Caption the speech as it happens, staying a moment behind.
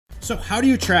So how do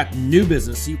you attract new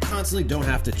business so you constantly don't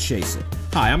have to chase it?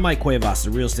 Hi, I'm Mike Cuevas,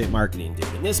 the Real Estate Marketing Dude,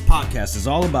 and this podcast is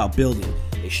all about building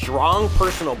a strong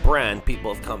personal brand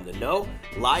people have come to know,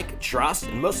 like, trust,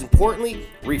 and most importantly,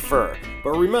 refer.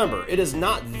 But remember, it is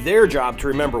not their job to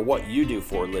remember what you do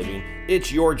for a living. It's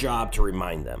your job to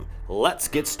remind them. Let's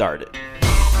get started.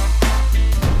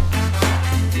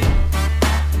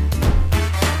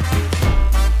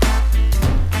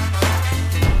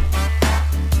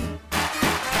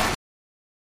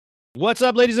 What's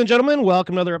up, ladies and gentlemen?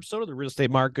 Welcome to another episode of the Real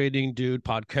Estate Marketing Dude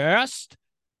podcast.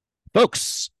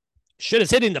 Folks, shit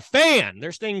is hitting the fan.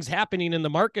 There's things happening in the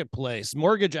marketplace.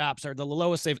 Mortgage apps are the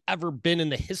lowest they've ever been in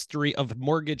the history of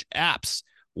mortgage apps.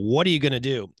 What are you going to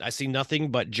do? I see nothing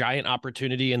but giant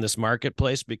opportunity in this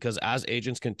marketplace because as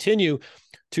agents continue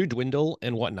to dwindle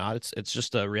and whatnot, it's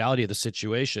just a reality of the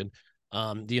situation.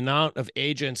 The amount of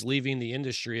agents leaving the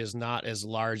industry is not as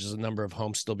large as the number of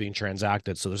homes still being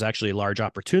transacted. So there's actually a large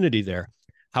opportunity there.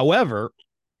 However,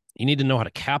 you need to know how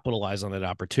to capitalize on that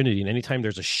opportunity. And anytime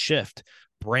there's a shift,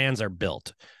 brands are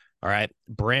built. All right.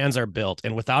 Brands are built.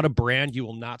 And without a brand, you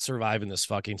will not survive in this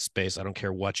fucking space. I don't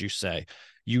care what you say.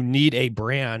 You need a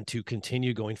brand to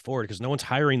continue going forward because no one's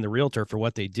hiring the realtor for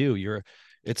what they do.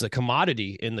 It's a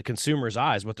commodity in the consumer's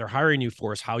eyes. What they're hiring you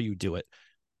for is how you do it.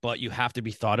 But you have to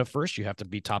be thought of first. You have to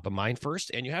be top of mind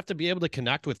first. And you have to be able to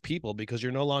connect with people because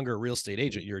you're no longer a real estate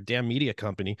agent. You're a damn media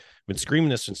company. I've been screaming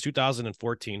this since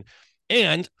 2014.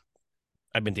 And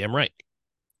I've been damn right.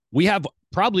 We have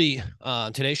probably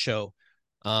on today's show,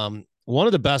 one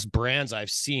of the best brands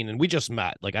I've seen. And we just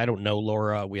met. Like, I don't know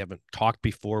Laura. We haven't talked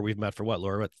before. We've met for what,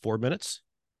 Laura? 4 minutes?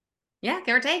 Yeah,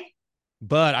 give or take.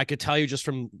 But I could tell you just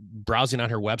from browsing on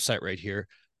her website right here,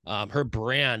 her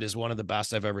brand is one of the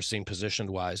best I've ever seen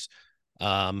positioned wise,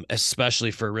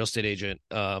 especially for a real estate agent.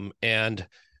 And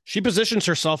she positions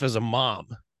herself as a mom.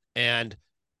 And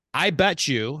I bet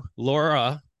you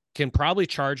Laura can probably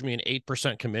charge me an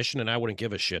 8% commission and I wouldn't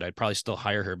give a shit. I'd probably still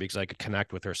hire her because I could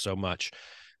connect with her so much.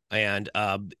 And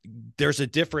there's a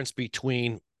difference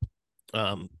between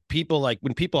people, like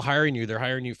when people hiring you, they're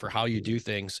hiring you for how you do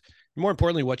things. More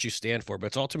importantly, what you stand for, but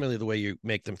it's ultimately the way you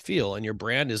make them feel. And your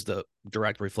brand is the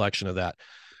direct reflection of that.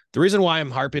 The reason why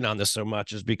I'm harping on this so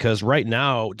much is because right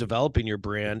now, developing your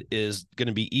brand is going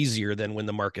to be easier than when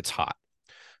the market's hot.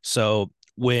 So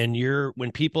when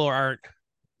people aren't,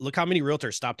 look how many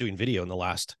realtors stopped doing video in the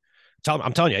last,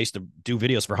 I'm telling you, I used to do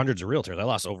videos for hundreds of realtors. I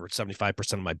lost over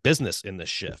 75% of my business in this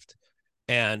shift.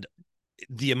 And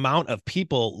the amount of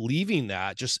people leaving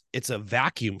that, it's a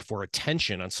vacuum for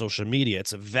attention on social media.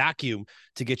 It's a vacuum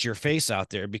to get your face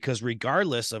out there because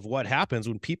regardless of what happens,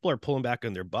 when people are pulling back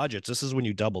on their budgets, this is when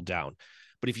you double down.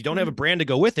 But if you don't have a brand to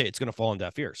go with it, it's going to fall on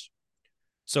deaf ears.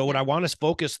 So what I want to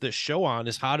focus this show on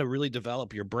is how to really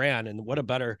develop your brand. And what a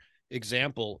better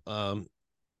example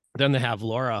than to have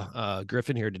Laura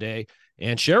Griffin here today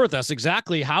and share with us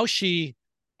exactly how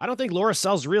I don't think Laura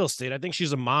sells real estate. I think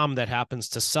she's a mom that happens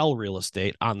to sell real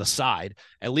estate on the side.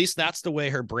 At least that's the way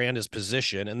her brand is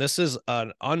positioned. And this is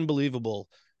an unbelievable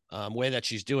way that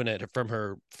she's doing it, from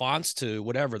her fonts to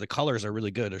whatever. The colors are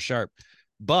really good or sharp,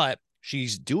 but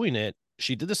she's doing it.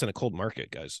 She did this in a cold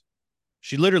market, guys.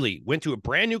 She literally went to a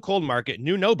brand new cold market,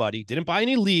 knew nobody, didn't buy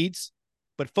any leads,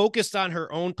 but focused on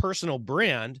her own personal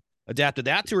brand, adapted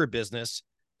that to her business,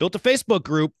 built a Facebook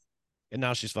group, and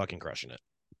now she's fucking crushing it.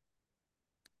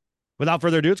 Without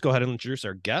further ado, let's go ahead and introduce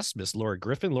our guest, Miss Laura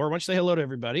Griffin. Laura, why don't you say hello to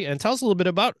everybody and tell us a little bit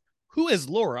about who is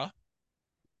Laura?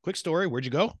 Quick story. Where'd you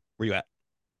go? Where you at?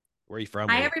 Where are you from?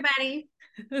 Hi, everybody.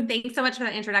 Thanks so much for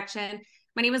that introduction.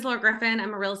 My name is Laura Griffin.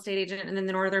 I'm a real estate agent in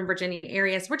the Northern Virginia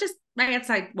area. So we're just right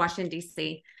outside Washington,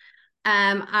 D.C.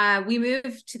 We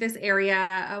moved to this area,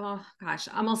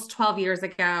 almost 12 years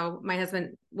ago. My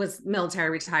husband was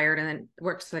military retired and then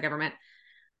works for the government.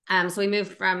 So we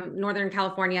moved from Northern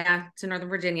California to Northern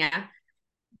Virginia.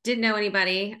 Didn't know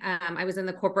anybody. I was in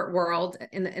the corporate world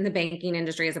in the banking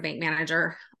industry as a bank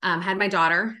manager. Had my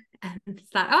daughter and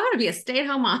thought, I'm going to be a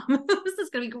stay-at-home mom. This is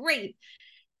going to be great.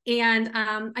 And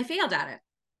I failed at it.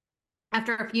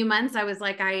 After a few months, I was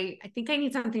like, I think I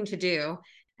need something to do.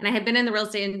 And I had been in the real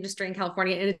estate industry in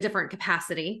California in a different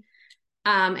capacity.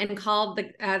 And called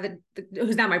the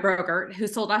who's now my broker, who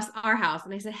sold us our house.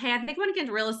 And I said, hey, I think I want to get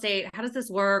into real estate. How does this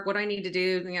work? What do I need to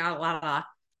do? Blah, blah, blah.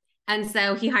 And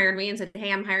so he hired me and said,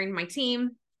 hey, I'm hiring my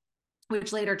team,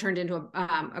 which later turned into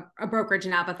a brokerage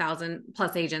and now 1,000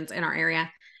 plus agents in our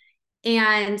area.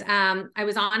 And I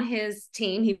was on his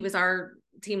team. He was our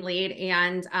team lead.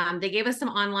 And they gave us some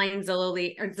online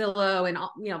Zillow and,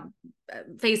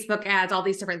 Facebook ads, all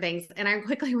these different things. And I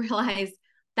quickly realized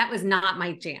that was not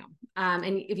my jam.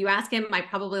 And if you ask him, I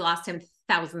probably lost him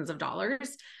thousands of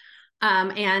dollars.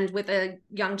 and with a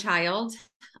young child.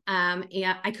 And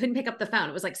I couldn't pick up the phone.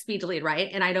 It was like speed to lead, right?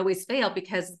 And I'd always fail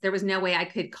because there was no way I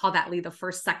could call that lead the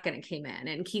first second it came in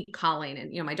and keep calling.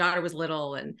 And, my daughter was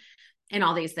little and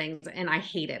all these things. And I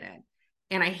hated it.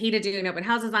 And I hated doing open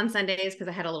houses on Sundays because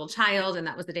I had a little child. And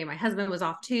that was the day my husband was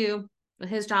off too with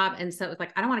his job. And so it was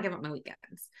like, I don't want to give up my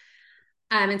weekends.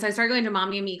 And so I started going to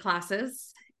Mommy and Me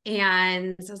classes.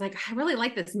 And so I was like, I really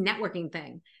like this networking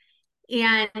thing.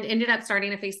 And ended up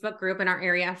starting a Facebook group in our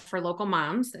area for local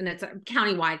moms. And it's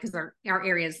countywide because our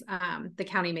areas, the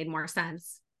county made more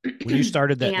sense. When you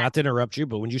started that, not to interrupt you,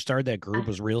 but when you started that group,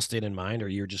 was real estate in mind, or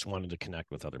you just wanted to connect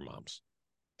with other moms?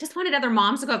 Just wanted other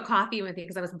moms to go have coffee with me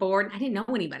because I was bored. I didn't know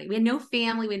anybody. We had no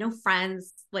family. We had no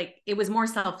friends. Like, it was more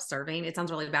self-serving. It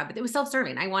sounds really bad, but it was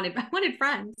self-serving. I wanted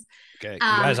friends. Okay,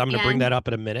 guys, I'm going to bring that up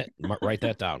in a minute. Write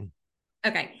that down.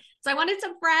 Okay. So I wanted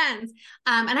some friends.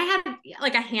 And I had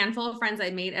like a handful of friends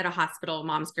I made at a hospital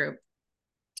moms group.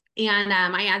 And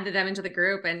I added them into the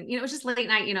group, and, it was just late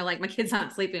night, like my kid's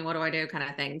not sleeping. What do I do? Kind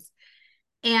of things.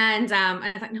 And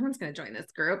I thought, no one's going to join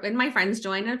this group. And my friends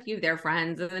joined, and a few of their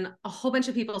friends, and then a whole bunch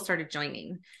of people started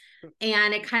joining.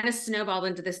 And it kind of snowballed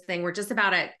into this thing. We're just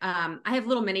about at, I have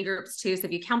little mini groups too. So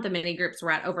if you count the mini groups,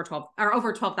 we're at over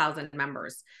 12,000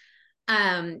 members.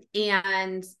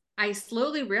 And I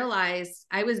slowly realized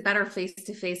I was better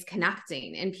face-to-face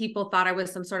connecting, and people thought I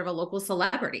was some sort of a local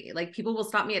celebrity. Like, people will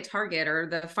stop me at Target or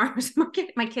the farmer's market.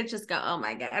 My kids just go, oh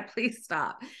my God, please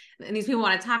stop. And these people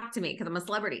want to talk to me because I'm a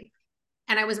celebrity.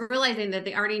 And I was realizing that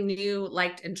they already knew,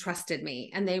 liked, and trusted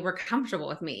me, and they were comfortable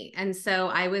with me. And so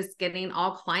I was getting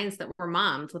all clients that were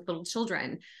moms with little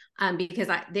children, because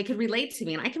they could relate to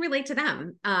me and I can relate to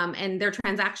them. And their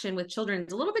transaction with children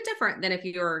is a little bit different than if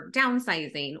you're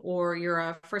downsizing or you're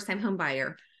a first-time home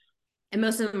buyer. And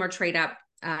most of them are trade up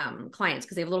clients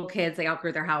because they have little kids, they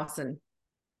outgrew their house, and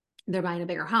they're buying a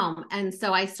bigger home. And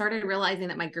so I started realizing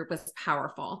that my group was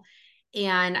powerful.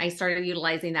 And I started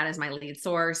utilizing that as my lead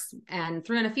source, and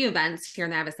threw in a few events here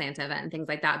and there, a Santa event and things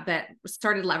like that, but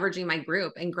started leveraging my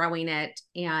group and growing it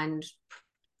and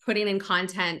putting in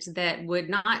content that would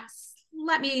not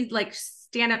let me like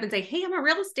stand up and say, hey, I'm a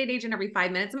real estate agent every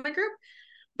 5 minutes in my group,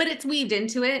 but it's weaved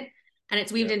into it. And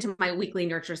it's weaved into my weekly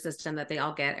nurture system that they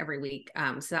all get every week.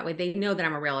 So that way they know that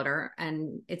I'm a realtor,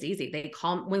 and it's easy. They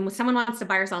call when someone wants to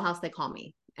buy or sell a house, they call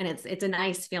me. And it's a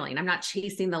nice feeling. I'm not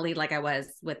chasing the lead like I was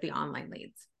with the online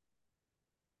leads.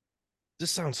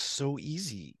 This sounds so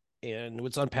easy. And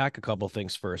let's unpack a couple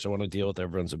things first. I want to deal with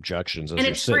everyone's objections as and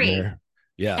you're it's sitting free. there.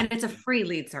 Yeah. And it's a free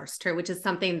lead source too, which is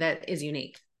something that is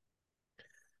unique.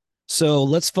 So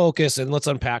let's focus and let's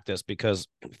unpack this, because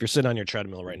if you're sitting on your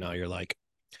treadmill right now, you're like,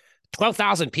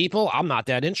 12,000 people, I'm not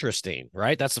that interesting,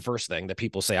 right? That's the first thing that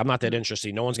people say. I'm not that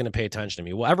interesting. No one's going to pay attention to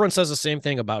me. Well, everyone says the same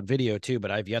thing about video too, but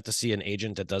I've yet to see an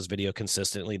agent that does video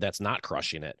consistently that's not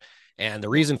crushing it. And the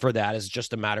reason for that is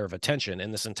just a matter of attention.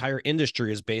 And this entire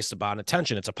industry is based upon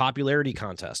attention. It's a popularity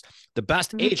contest. The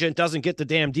best agent doesn't get the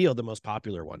damn deal. The most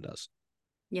popular one does.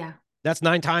 Yeah. That's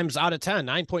 9 times out of 10,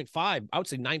 9.5. I would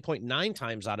say 9.9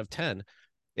 times out of 10.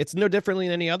 It's no differently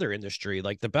than any other industry.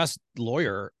 Like, the best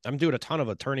lawyer, I'm doing a ton of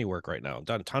attorney work right now. I've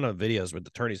done a ton of videos with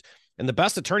attorneys, and the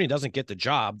best attorney doesn't get the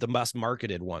job. The best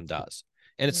marketed one does.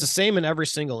 And it's the same in every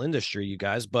single industry, you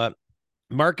guys, but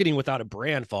marketing without a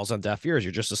brand falls on deaf ears.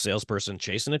 You're just a salesperson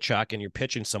chasing a check, and you're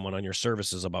pitching someone on your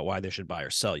services about why they should buy or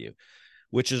sell you,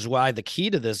 which is why the key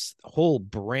to this whole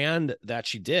brand that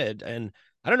she did. And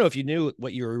I don't know if you knew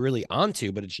what you were really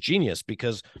onto, but it's genius,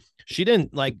 because she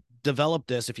didn't like develop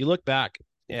this. If you look back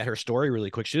at her story really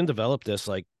quick, she didn't develop this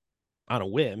like on a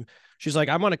whim. She's like,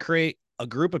 I want to create a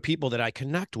group of people that I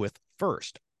connect with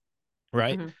first.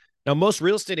 Right. Now, most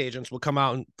real estate agents will come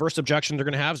out, and first objection they're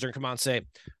going to have is they're going to come out and say,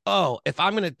 oh, if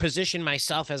I'm going to position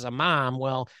myself as a mom,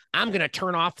 well, I'm going to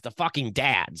turn off the fucking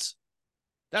dads.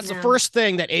 That's the first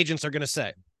thing that agents are going to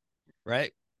say.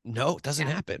 Right. No, it doesn't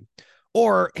happen.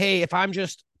 Or, hey, if I'm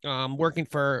just working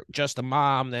for just a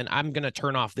mom, then I'm going to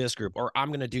turn off this group, or I'm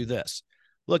going to do this.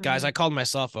 Look, guys, I called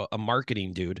myself a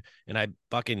marketing dude, and I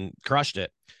fucking crushed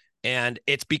it. And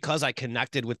it's because I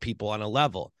connected with people on a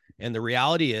level. And the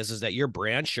reality is that your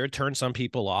brand should turn some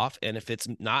people off. And if it's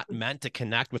not meant to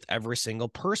connect with every single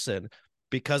person,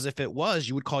 because if it was,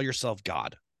 you would call yourself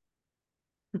God.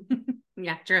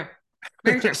 Yeah, true.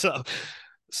 Very true.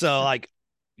 So like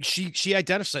she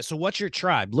identifies. So what's your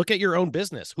tribe? Look at your own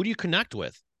business. Who do you connect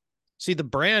with? See, the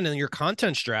brand and your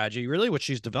content strategy, really what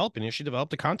she's developing is she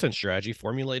developed a content strategy,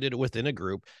 formulated it within a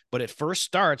group, but it first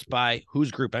starts by who's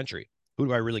group entry. Who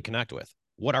do I really connect with?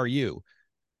 What are you?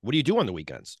 What do you do on the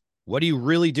weekends? What do you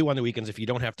really do on the weekends if you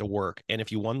don't have to work? And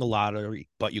if you won the lottery,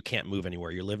 but you can't move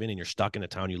anywhere, you're living and you're stuck in the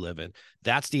town you live in,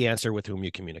 that's the answer with whom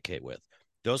you communicate with.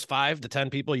 Those 5 to 10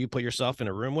 people you put yourself in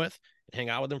a room with and hang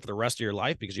out with them for the rest of your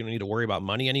life because you don't need to worry about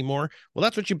money anymore. Well,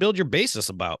 that's what you build your basis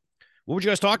about. What would you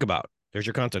guys talk about? There's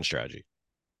your content strategy.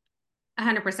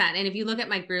 100%. And if you look at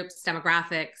my group's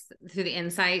demographics through the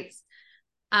insights,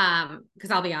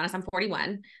 because I'll be honest, I'm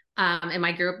 41, and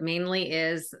my group mainly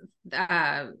is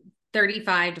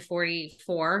 35 to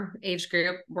 44 age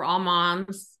group. We're all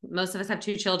moms. Most of us have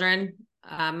 2 children.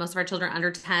 Most of our children under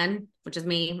 10, which is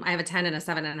me. I have a 10 and a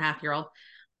 7.5-year-old.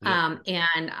 Yep.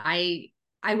 And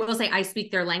I will say I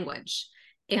speak their language.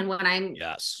 And when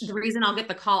the reason I'll get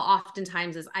the call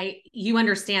oftentimes is you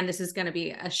understand this is going to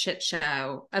be a shit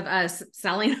show of us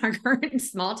selling our current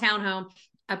small town home,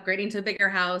 upgrading to a bigger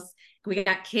house. We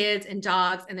got kids and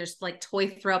dogs, and there's like toy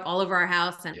throw up all over our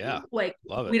house. And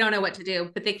we don't know what to do,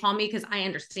 but they call me because I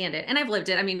understand it. And I've lived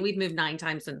it. I mean, we've moved 9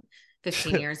 times in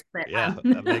 15 years, but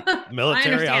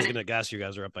military, I was going to guess you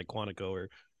guys are up by Quantico or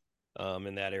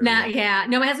in that area.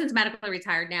 No, my husband's medically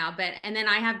retired now, and then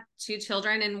I have 2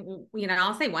 children, and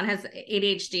I'll say one has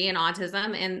ADHD and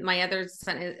autism, and my other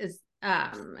son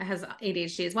has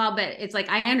ADHD as well. But it's like,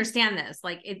 I understand this.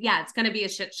 Like, it's going to be a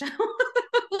shit show.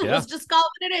 Let's just call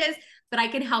it what it is, but I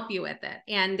can help you with it.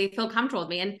 And they feel comfortable with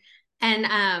me. And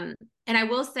I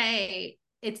will say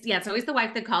it's always the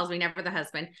wife that calls me, never the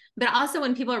husband. But also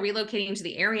when people are relocating to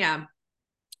the area,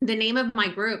 the name of my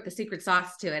group, the secret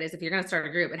sauce to it is, if you're going to start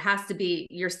a group, it has to be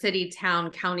your city,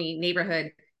 town, county,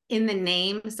 neighborhood in the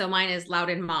name. So mine is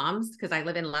Loudoun Moms because I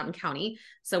live in Loudoun County.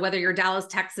 So whether you're Dallas,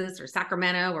 Texas, or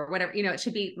Sacramento or whatever, it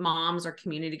should be moms or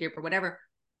community group or whatever.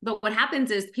 But what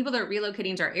happens is people that are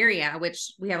relocating to our area,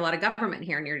 which we have a lot of government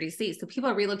here near DC. So people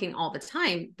are relocating all the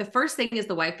time. The first thing is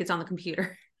the wife gets on the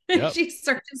computer. Yep. She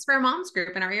searches for a mom's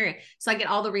group in our area. So I get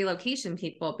all the relocation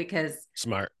people because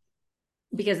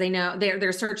they know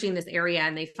they're searching this area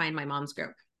and they find my mom's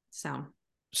group. So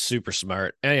super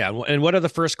smart. And what are the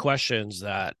first questions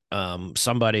that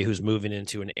somebody who's moving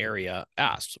into an area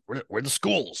asks? Where are the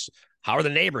schools? How are the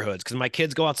neighborhoods? Because my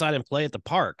kids go outside and play at the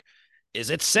park. Is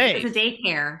it safe? There's a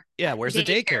daycare. Yeah, where's the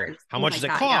daycare? How much does it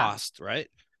cost? Yeah. Right.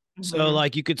 Mm-hmm. So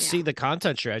like you could see the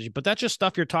content strategy, but that's just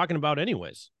stuff you're talking about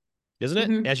anyways, isn't it?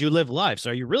 Mm-hmm. As you live life.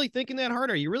 So are you really thinking that hard?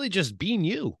 Or are you really just being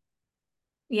you?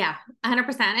 Yeah,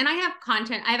 100%. And I have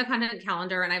content. I have a content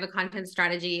calendar and I have a content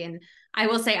strategy. And I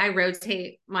will say I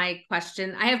rotate my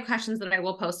question. I have questions that I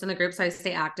will post in the group, so I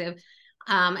stay active.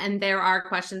 And there are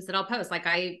questions that I'll post. Like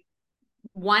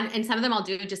and some of them I'll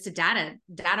do just to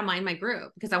data mine my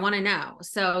group because I want to know.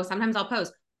 So sometimes I'll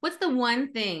post, what's the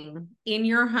one thing in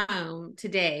your home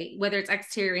today, whether it's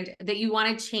exterior, that you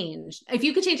want to change? If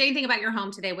you could change anything about your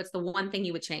home today, what's the one thing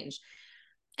you would change?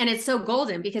 And it's so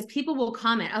golden because people will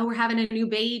comment, oh, we're having a new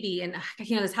baby and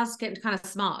this house is getting kind of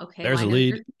small. Okay. There's a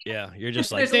lead. You're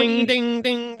just like ding, ding,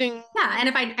 ding, ding. Yeah. And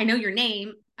if I know your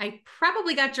name, I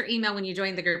probably got your email when you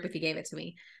joined the group if you gave it to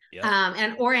me.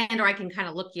 Yep. Or I can kind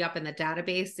of look you up in the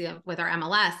database with our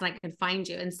MLS and I can find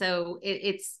you. And so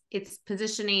it's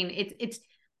positioning,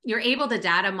 you're able to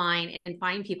data mine and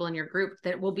find people in your group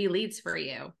that will be leads for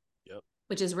you,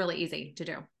 which is really easy to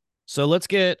do. So let's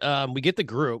get, we get the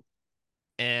group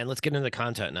and let's get into the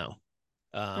content now.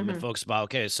 And folks about,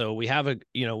 okay, so we have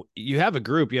you have a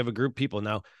group of people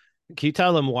now. Can you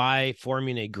tell them why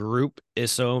forming a group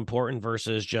is so important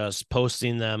versus just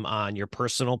posting them on your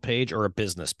personal page or a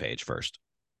business page first?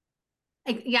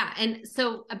 Yeah. And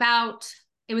so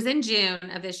it was in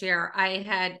June of this year, I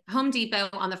had Home Depot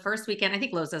on the first weekend. I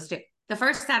think Lowe's does too. The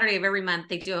first Saturday of every month,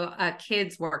 they do a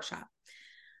kids workshop.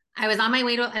 I was on my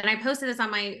way and I posted this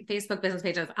on my Facebook business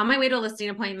page. I was on my way to a listing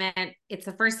appointment. It's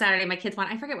the first Saturday. My kids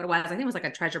I forget what it was. I think it was like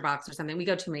a treasure box or something. We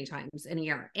go too many times in a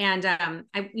year. And I,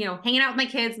 hanging out with my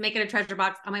kids, making a treasure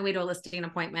box on my way to a listing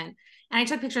appointment. And I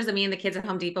took pictures of me and the kids at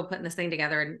Home Depot putting this thing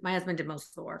together. And my husband did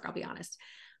most of the work, I'll be honest.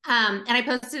 And I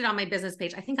posted it on my business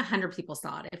page. I think 100 people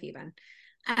saw it, if even.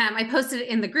 I posted it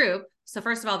in the group. So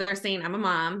first of all, they're saying I'm a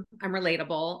mom, I'm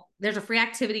relatable. There's a free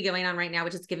activity going on right now,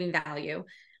 which is giving value.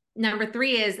 Number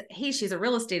 3 is, hey, she's a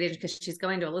real estate agent because she's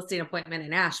going to a listing appointment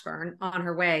in Ashburn on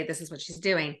her way. This is what she's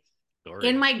doing. Sorry.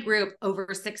 In my group,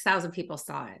 over 6,000 people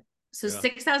saw it. So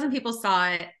 6,000 people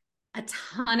saw it. A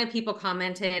ton of people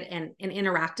commented and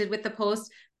interacted with the post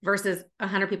versus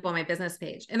 100 people on my business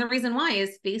page. And the reason why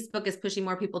is Facebook is pushing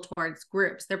more people towards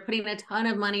groups. They're putting a ton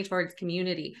of money towards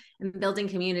community and building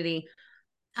community.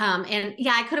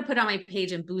 I could have put it on my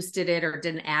page and boosted it or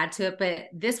didn't add to it, but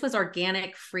this was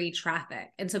organic, free traffic.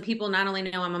 And so people not only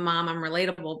know I'm a mom, I'm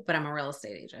relatable, but I'm a real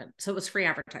estate agent. So it was free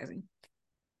advertising.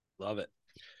 Love it.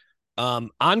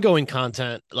 Ongoing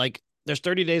content, like there's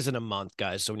 30 days in a month,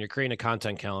 guys. So when you're creating a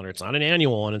content calendar, it's not an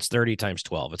annual one, it's 30 times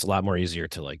 12. It's a lot more easier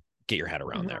to like get your head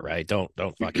around that, right? Don't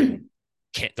fucking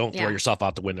don't throw yourself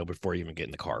out the window before you even get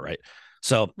in the car, right?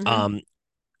 So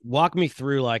walk me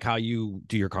through like how you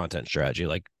do your content strategy.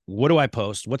 Like, what do I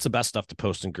post? What's the best stuff to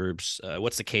post in groups?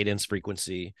 What's the cadence,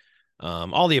 frequency?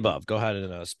 All the above. Go ahead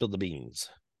and spill the beans.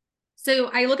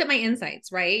 So I look at my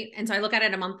insights, right? And so I look at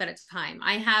it a month at a time.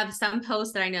 I have some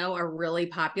posts that I know are really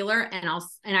popular, and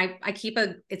I keep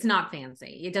it's not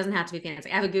fancy. It doesn't have to be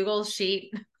fancy. I have a Google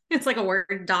sheet. It's like a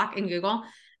Word doc in Google,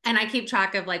 and I keep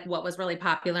track of like what was really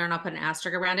popular, and I'll put an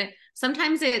asterisk around it.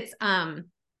 Sometimes it's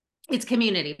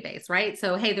community based, right?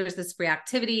 So, hey, there's this free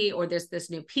activity, or there's this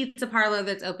new pizza parlor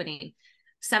that's opening.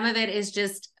 Some of it is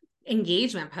just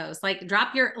engagement posts, like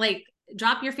drop your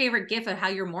favorite gift of how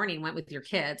your morning went with your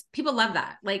kids. People love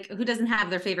that. Like, who doesn't have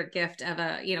their favorite gift of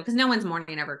because no one's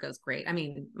morning ever goes great. I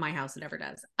mean, my house, it never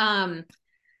does.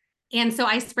 And so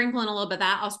I sprinkle in a little bit of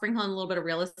that. I'll sprinkle in a little bit of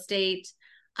real estate.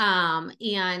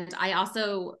 And I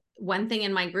also, one thing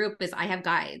in my group is I have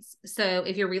guides. So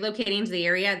if you're relocating to the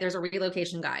area, there's a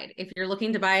relocation guide. If you're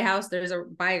looking to buy a house, there's a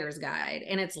buyer's guide,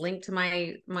 and it's linked to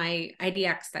my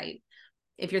IDX site.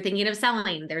 If you're thinking of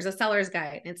selling, there's a seller's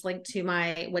guide. It's linked to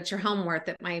my What's Your Home Worth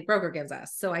that my broker gives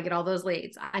us. So I get all those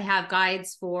leads. I have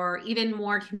guides for even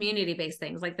more community-based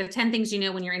things, like the 10 things you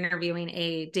know when you're interviewing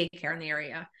a daycare in the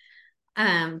area.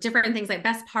 Different things like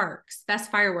best parks, best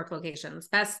firework locations,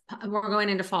 we're going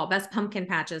into fall, best pumpkin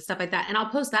patches, stuff like that. And I'll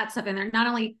post that stuff in there. Not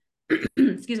only,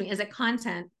 excuse me, is it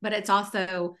content, but it's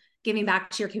also giving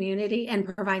back to your community and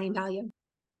providing value.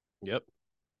 Yep.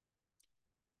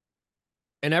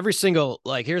 And every single,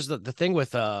 like, here's the thing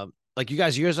with, like you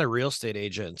guys are real estate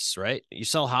agents, right? You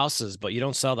sell houses, but you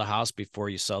don't sell the house before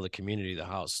you sell the community the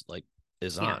house like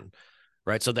is on.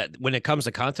 Right. So that when it comes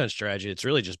to content strategy, it's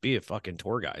really just be a fucking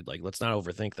tour guide. Like, let's not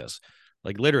overthink this.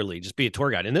 Like, literally just be a tour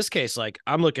guide. In this case, like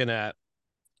I'm looking at,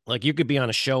 like, you could be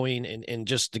on a showing, and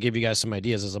just to give you guys some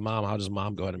ideas as a mom, how does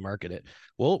mom go ahead and market it?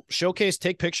 Well, showcase,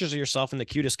 take pictures of yourself in the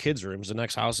cutest kids' rooms, the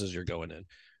next houses you're going in,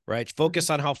 right? Focus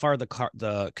on how far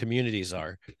the communities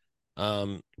are.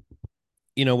 When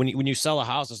you sell a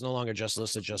house, it's no longer just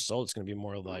listed, just sold. It's going to be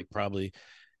more like probably,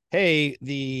 hey,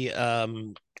 the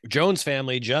Jones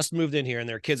family just moved in here and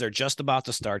their kids are just about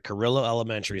to start Carrillo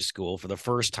Elementary School for the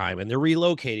first time, and they're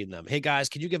relocating them. Hey guys,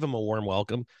 can you give them a warm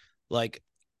welcome? Like,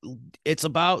 it's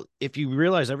about, if you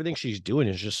realize everything she's doing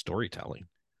is just storytelling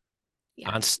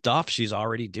on stuff she's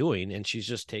already doing, and she's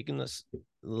just taking this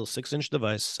little 6-inch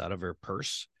device out of her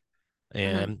purse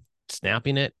and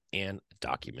snapping it and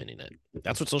documenting it.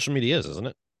 That's what social media is, isn't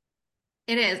it?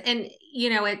 It is. And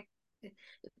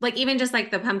like, even just like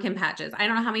the pumpkin patches, I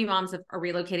don't know how many moms are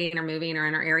relocating or moving or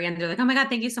in our area, and they're like, oh my God,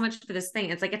 thank you so much for this thing.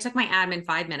 It's like, it took my admin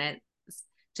 5 minutes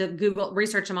to Google,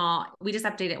 research them all. We just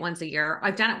update it once a year.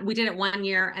 We did it 1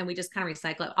 year, and we just kind of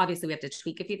recycle it. Obviously we have to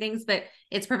tweak a few things, but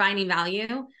it's providing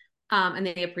value. And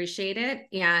they appreciate it,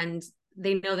 and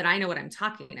they know that I know what I'm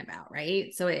talking about.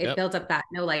 Right. So it builds up that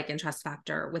know, like, and trust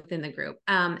factor within the group.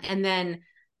 And then,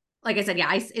 like I said,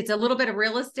 it's a little bit of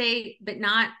real estate, but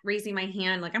not raising my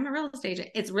hand like I'm a real estate agent.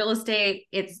 It's real estate.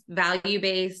 It's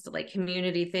value-based, like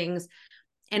community things.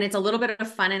 And it's a little bit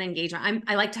of fun and engagement.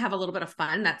 I like to have a little bit of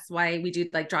fun. That's why we do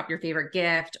like drop your favorite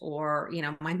gift, or,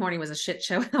 my morning was a shit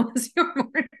show. How was your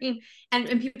morning? And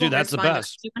people, dude, that's the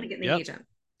best. You want to get the engagement.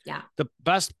 Yeah.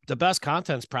 The best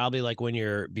content's probably like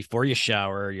when before you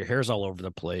shower, your hair's all over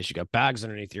the place, you got bags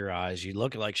underneath your eyes, you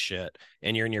look like shit,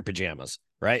 and you're in your pajamas,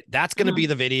 right? That's going to be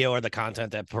the video or the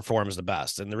content that performs the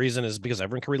best. And the reason is because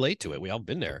everyone can relate to it. We all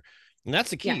been there. And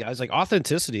that's the key, guys. Like,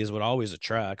 authenticity is what always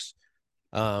attracts.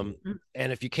 And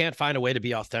if you can't find a way to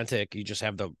be authentic, you just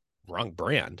have the wrong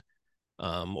brand.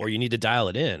 Or you need to dial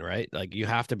it in, right? Like, you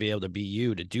have to be able to be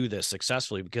you to do this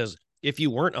successfully, because if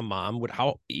you weren't a mom,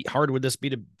 how hard would this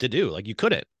be to do? Like, you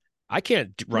couldn't. I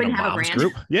can't run a mom's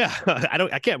group. Yeah.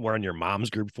 I can't run your mom's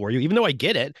group for you. Even though I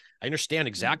get it, I understand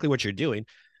exactly what you're doing.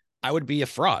 I would be a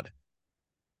fraud.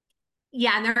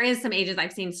 Yeah. And there is some ages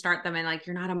I've seen start them, and like,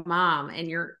 you're not a mom, and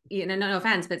you're, no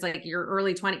offense, but it's like you're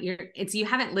early 20s. You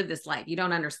haven't lived this life. You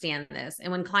don't understand this.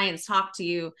 And when clients talk to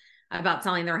you about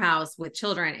selling their house with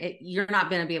children, you're not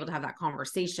going to be able to have that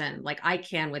conversation like I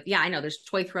can with, I know there's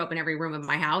toy throw up in every room of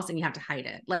my house, and you have to hide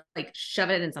it, like shove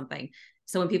it in something.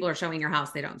 So when people are showing your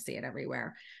house, they don't see it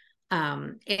everywhere.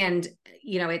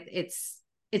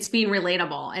 It's being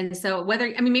relatable. And so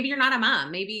maybe you're not a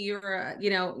mom, maybe you're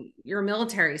a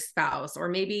military spouse, or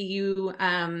maybe you,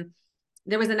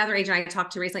 there was another agent I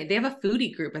talked to recently. They have a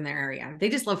foodie group in their area. They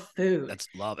just love food. That's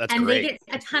and great. they get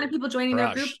a ton of people joining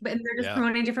their group, but they're just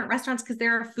promoting different restaurants because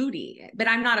they're a foodie. But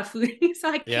I'm not a foodie, so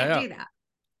I can't do that.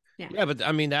 Yeah, but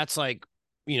I mean, that's like,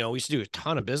 we used to do a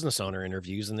ton of business owner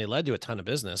interviews, and they led to a ton of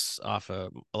business off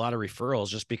of a lot of referrals,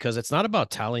 just because it's not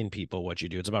about telling people what you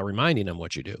do. It's about reminding them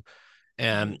what you do.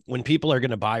 And when people are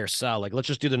going to buy or sell, like, let's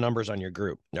just do the numbers on your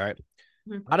group. All right.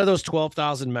 Out of those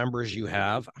 12,000 members you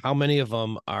have, how many of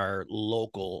them are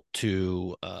local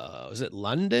to, is it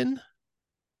London?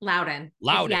 Loudon.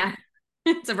 Yeah.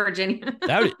 It's a Virginia.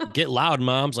 That would get Loud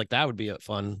Moms. Like, that would be a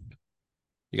fun.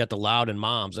 You got the Loudon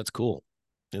Moms. That's cool.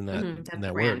 In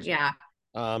that word. Yeah.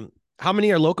 How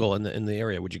many are local in the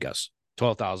area, would you guess?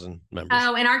 12,000 members.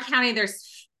 Oh, in our county,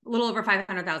 there's a little over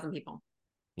 500,000 people.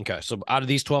 Okay. So out of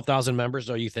these 12,000 members,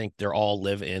 though, you think they're all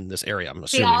live in this area? I'm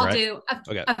assuming, they all right?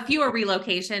 do. A few are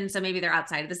relocation. So maybe they're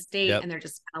outside of the state and they're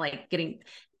just kind of like getting,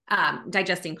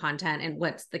 digesting content and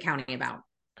what's the county about.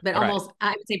 But I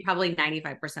would say probably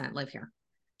 95% live here.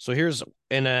 So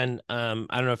and then, I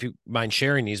don't know if you mind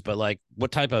sharing these, but like,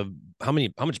 how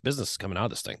much business is coming out of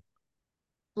this thing?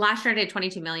 Last year I did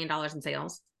 $22 million in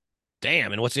sales.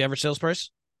 Damn. And what's the average sales price?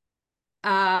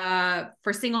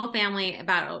 For single family,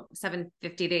 about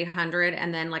 750 to 800,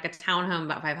 and then like a townhome,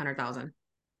 about 500,000.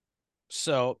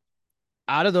 So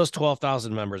out of those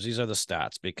 12,000 members, these are the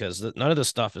stats, because none of this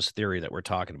stuff is theory that we're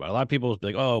talking about. A lot of people will be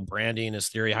like, oh, branding is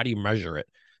theory. How do you measure it?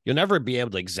 You'll never be able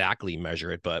to exactly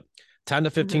measure it, but 10 to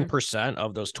 15%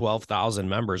 of those 12,000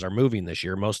 members are moving this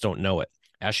year. Most don't know it.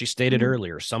 As she stated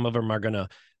earlier, some of them are going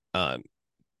to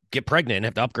get pregnant and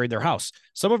have to upgrade their house.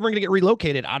 Some of them are going to get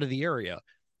relocated out of the area.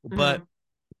 But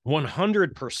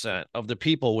 100% of the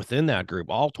people within that group,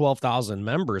 all 12,000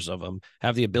 members of them,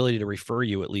 have the ability to refer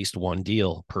you at least one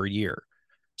deal per year.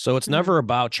 So it's never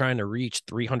about trying to reach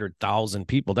 300,000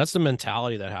 people. That's the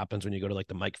mentality that happens when you go to like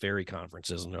the Mike Ferry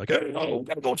conferences, and they're like, hey, oh,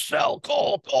 gotta go sell,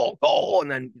 call.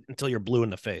 And then until you're blue in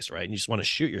the face, right? And you just want to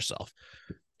shoot yourself.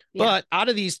 Yeah. But out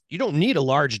of these, you don't need a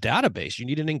large database. You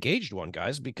need an engaged one,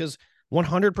 guys, because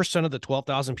 100% of the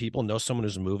 12,000 people know someone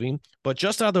who's moving, but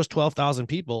just out of those 12,000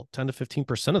 people, 10 to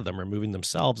 15% of them are moving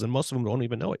themselves, and most of them don't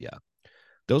even know it yet.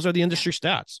 Those are the industry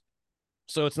stats.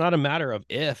 So it's not a matter of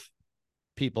if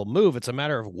people move, it's a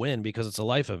matter of when, because it's a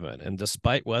life event. And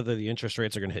despite whether the interest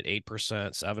rates are going to hit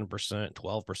 8%, 7%,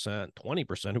 12%,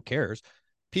 20%, who cares?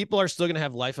 People are still going to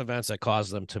have life events that cause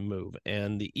them to move.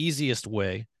 And the easiest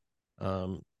way,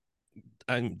 and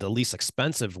the least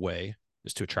expensive way,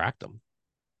 is to attract them.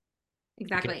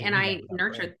 Exactly. And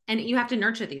and you have to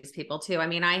nurture these people too. I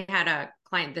mean, I had a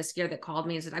client this year that called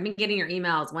me and said, I've been getting your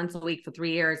emails once a week for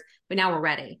 3 years, but now we're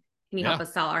ready. Can you help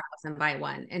us sell our house and buy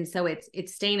one? And so it's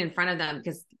staying in front of them,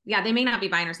 because they may not be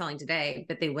buying or selling today,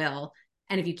 but they will.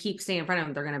 And if you keep staying in front of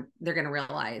them, they're going to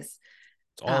realize.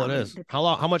 That's all it is.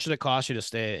 How much did it cost you to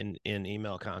stay in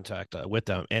email contact with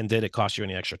them? And did it cost you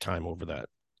any extra time over that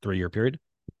 3-year period?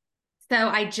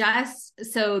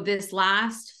 So this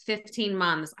last 15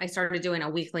 months, I started doing a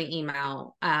weekly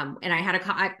email. And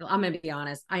I'm going to be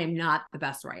honest, I am not the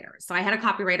best writer. So I had a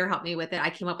copywriter help me with it. I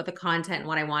came up with the content and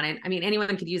what I wanted. I mean,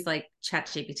 anyone could use like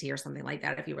ChatGPT or something like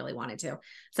that if you really wanted to.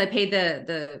 So I paid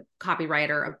the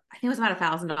copywriter, I think it was about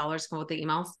 $1,000 to come with the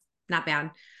emails. Not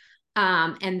bad.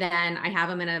 And then I have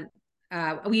them in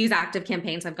we use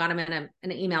ActiveCampaign. So I've got them in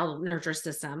an email nurture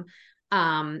system.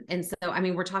 And so, I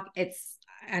mean,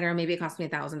 I don't know, maybe it cost me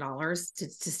 $1,000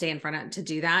 to stay in front of, to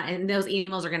do that. And those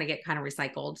emails are going to get kind of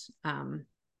recycled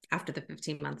after the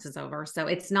 15 months is over. So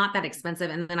it's not that expensive.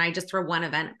 And then I just throw one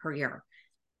event per year.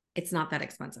 It's not that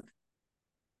expensive.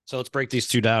 So let's break these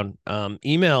two down.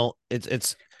 Email,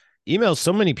 it's email.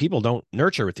 So many people don't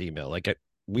nurture with email. Like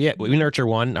we nurture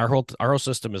one. Our whole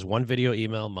system is one video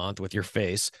email a month with your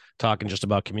face talking just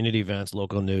about community events,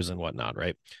 local news, and whatnot.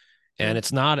 Right. And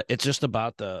it's just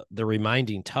about the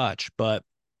reminding touch, but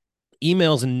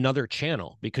email's another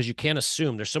channel, because you can't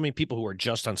assume. There's so many people who are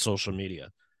just on social media.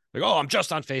 Like, oh, I'm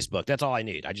just on Facebook. That's all I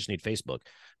need. I just need Facebook.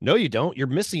 No, you don't. You're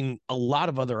missing a lot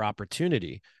of other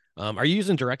opportunity. Are you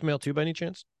using direct mail too, by any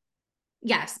chance?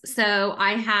 Yes. So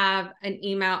I have an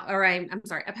email, or a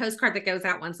postcard that goes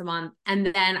out once a month. And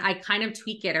then I kind of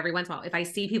tweak it every once in a while. If I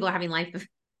see people are having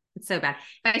it's so bad.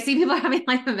 If I see people having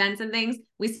life events and things,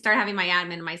 we start having my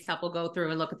admin and myself will go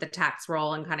through and look at the tax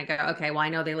roll and kind of go, okay, well, I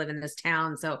know they live in this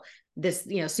town. So this,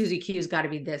 Susie Q's got to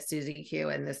be this Susie Q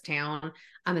in this town.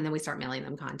 And then we start mailing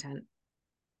them content.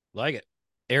 Like it.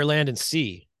 Air, land, and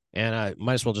sea. And I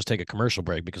might as well just take a commercial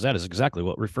break, because that is exactly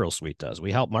what Referral Suite does.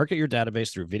 We help market your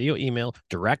database through video, email,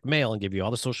 direct mail, and give you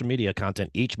all the social media content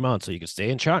each month so you can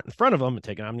stay in front of them and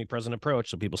take an omnipresent approach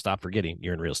so people stop forgetting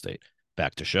you're in real estate.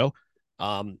 Back to show.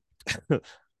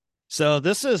 So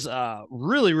this is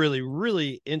really, really,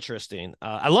 really interesting.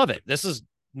 I love it. This is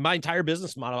my entire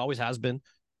business model, always has been.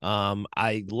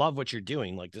 I love what you're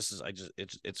doing. Like this is,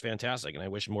 it's fantastic. And I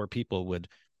wish more people would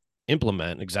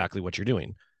implement exactly what you're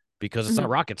doing, because it's not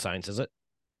Mhm. rocket science, is it?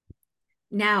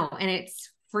 No, and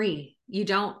it's free. You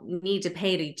don't need to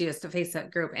pay to do a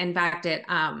Facebook group. In fact,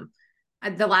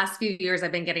 the last few years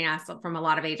I've been getting asked from a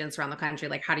lot of agents around the country,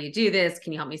 like, how do you do this?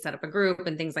 Can you help me set up a group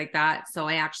and things like that? So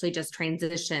I actually just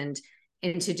transitioned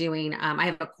into doing, I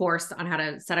have a course on how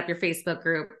to set up your Facebook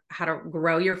group, how to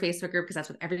grow your Facebook group, because that's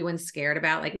what everyone's scared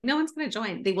about. Like, no one's going to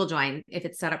join. They will join if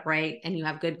it's set up right and you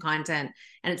have good content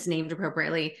and it's named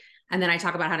appropriately. And then I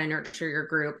talk about how to nurture your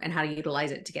group and how to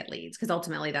utilize it to get leads. Because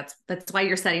ultimately that's why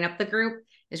you're setting up the group,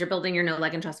 is you're building your know,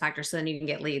 like, and trust factor. So then you can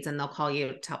get leads and they'll call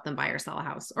you to help them buy or sell a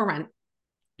house or rent.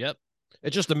 Yep.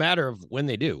 It's just a matter of when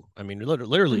they do. I mean,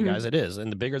 literally, Mm-hmm. guys, it is.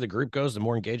 And the bigger the group goes, the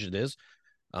more engaged it is,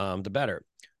 the better.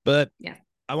 But Yeah.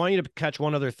 I want you to catch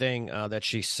one other thing that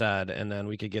she said, and then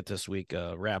we could get this week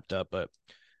wrapped up. But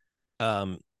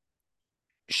um,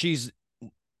 she's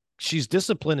she's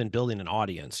disciplined in building an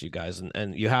audience, you guys,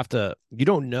 and you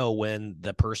don't know when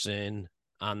the person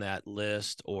on that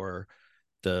list or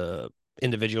the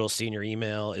individual senior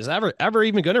email is ever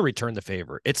even going to return the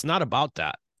favor. It's not about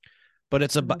that, but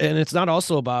Mm-hmm. it's not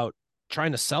also about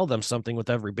trying to sell them something with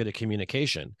every bit of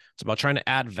communication. It's about trying to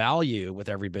add value with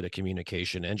every bit of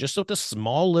communication, and just with a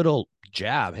small little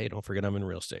jab. Hey, don't forget I'm in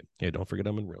real estate. Hey, don't forget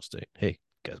I'm in real estate. Hey,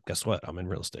 guess what? I'm in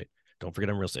real estate. Don't forget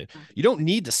I'm in real estate. You don't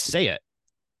need to say it,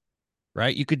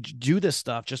 right? You could do this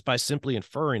stuff just by simply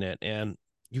inferring it. And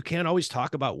you can't always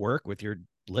talk about work with your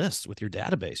list, with your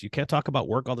database. You can't talk about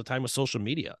work all the time with social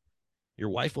media. Your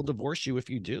wife will divorce you if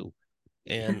you do.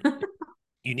 And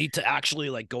you need to actually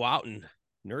like go out and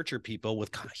nurture people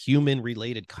with human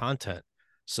related content.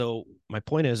 So my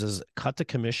point is cut the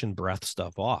commission breath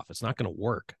stuff off. It's not going to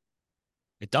work.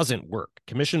 It doesn't work.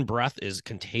 Commission breath is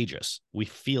contagious. We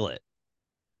feel it.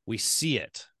 We see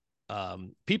it.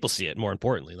 People see it, more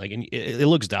importantly. Like, and it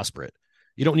looks desperate.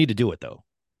 You don't need to do it though.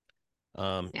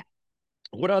 Um, Yeah.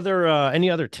 what other any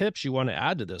other tips you want to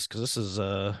add to this? Because this is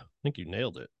I think you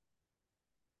nailed it.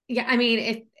 Yeah, I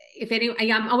mean, if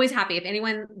any, I'm always happy if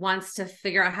anyone wants to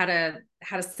figure out how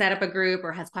to set up a group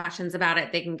or has questions about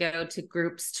it, they can go to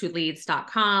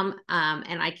groups2leads.com.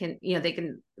 And I can, they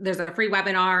can, there's a free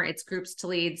webinar. It's groups to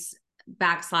leads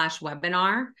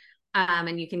 /webinar.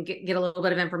 And you can get a little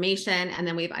bit of information. And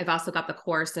then I've also got the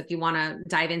course if you want to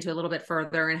dive into a little bit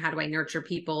further and how do I nurture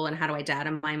people and how do I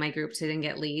data mine my group to then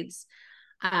get leads.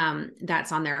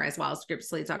 That's on there as well as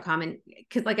groups2leads.com. And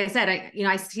because like I said,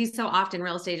 I see so often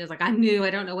real estate is like, I'm new, I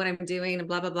don't know what I'm doing and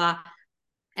blah, blah, blah.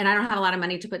 And I don't have a lot of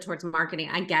money to put towards marketing.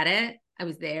 I get it. I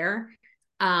was there.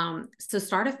 So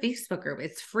start a Facebook group.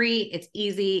 It's free, it's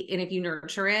easy. And if you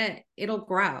nurture it, it'll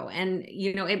grow. And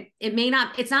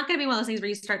it's not going to be one of those things where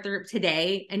you start the group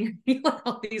today and you're going to get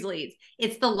all these leads.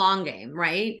 It's the long game,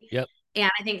 right? Yep. And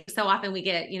I think so often we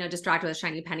get, distracted with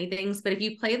shiny penny things. But if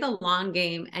you play the long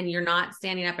game and you're not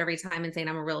standing up every time and saying,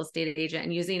 I'm a real estate agent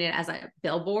and using it as a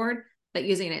billboard, but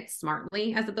using it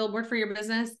smartly as a billboard for your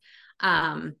business,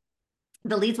 the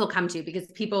leads will come to you because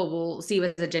people will see you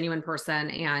as a genuine person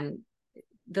and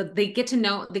they get to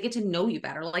know you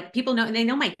better. Like people know, and they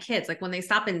know my kids, like when they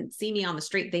stop and see me on the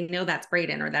street, they know that's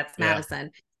Braden or that's Yeah.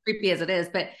 Madison, creepy as it is,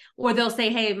 or they'll say,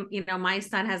 hey, my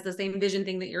son has the same vision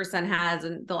thing that your son has.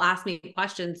 And they'll ask me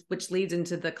questions, which leads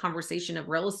into the conversation of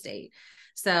real estate.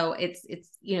 So it's,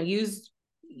 using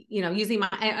in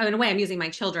a way, I'm using my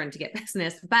children to get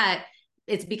business, but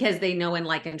it's because they know and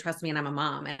like and trust me, and I'm a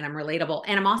mom and I'm relatable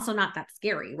and I'm also not that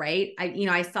scary, right?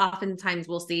 I oftentimes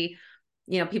will see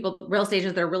people, real estate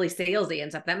agents that are really salesy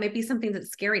and stuff. That might be something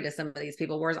that's scary to some of these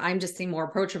people, whereas I'm just seem more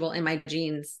approachable in my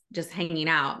jeans, just hanging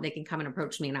out. They can come and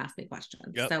approach me and ask me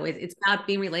questions. Yep. So it's about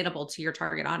being relatable to your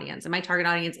target audience. And my target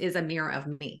audience is a mirror of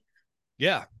me.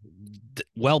 Yeah.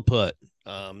 Well put.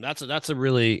 That's a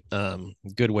really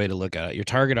good way to look at it. Your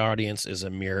target audience is a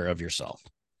mirror of yourself,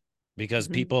 because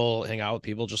people hang out with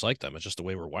people just like them. It's just the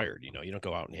way we're wired. You don't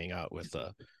go out and hang out with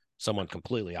someone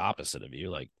completely opposite of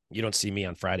you. Like you don't see me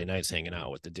on Friday nights hanging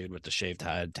out with the dude with the shaved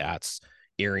head, tats,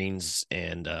 earrings,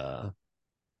 and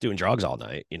doing drugs all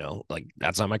night. Like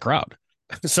that's not my crowd.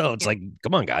 So it's like,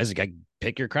 come on, guys, you got to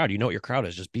pick your crowd. You know what your crowd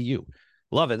is. Just be you.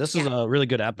 Love it. This is a really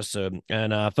good episode.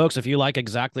 And folks, if you like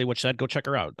exactly what she said, go check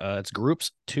her out. It's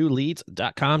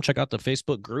groups2leads.com. Check out the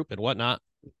Facebook group and whatnot.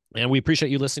 And we appreciate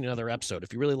you listening to another episode.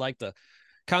 If you really like the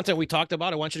content we talked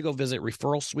about, I want you to go visit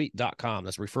referralsuite.com.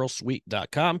 That's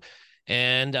referralsuite.com.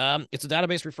 And it's a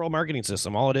database referral marketing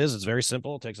system. All it is very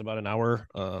simple. It takes about an hour,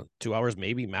 2 hours,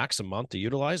 maybe max a month to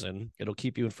utilize, and it'll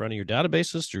keep you in front of your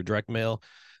databases through direct mail,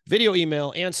 video,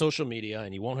 email, and social media.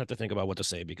 And you won't have to think about what to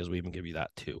say because we even give you that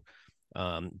too.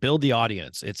 Build the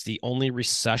audience. It's the only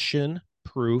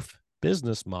recession-proof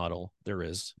business model there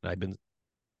is. I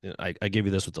give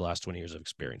you this with the last 20 years of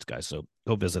experience, guys. So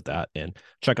go visit that and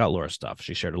check out Laura's stuff.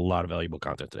 She shared a lot of valuable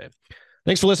content today.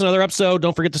 Thanks for listening to another episode.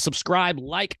 Don't forget to subscribe,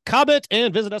 like, comment,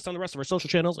 and visit us on the rest of our social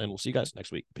channels. And we'll see you guys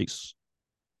next week. Peace.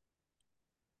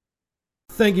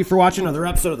 Thank you for watching another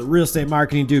episode of the Real Estate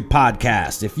Marketing Dude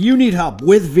podcast. If you need help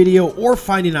with video or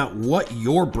finding out what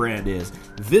your brand is,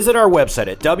 visit our website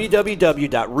at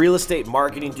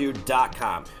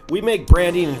www.realestatemarketingdude.com. We make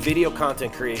branding and video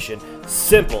content creation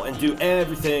simple and do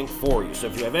everything for you. So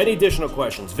if you have any additional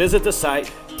questions, visit the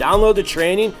site, download the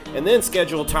training, and then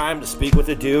schedule time to speak with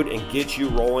a dude and get you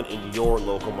rolling in your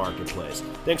local marketplace.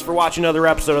 Thanks for watching another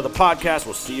episode of the podcast.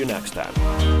 We'll see you next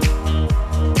time.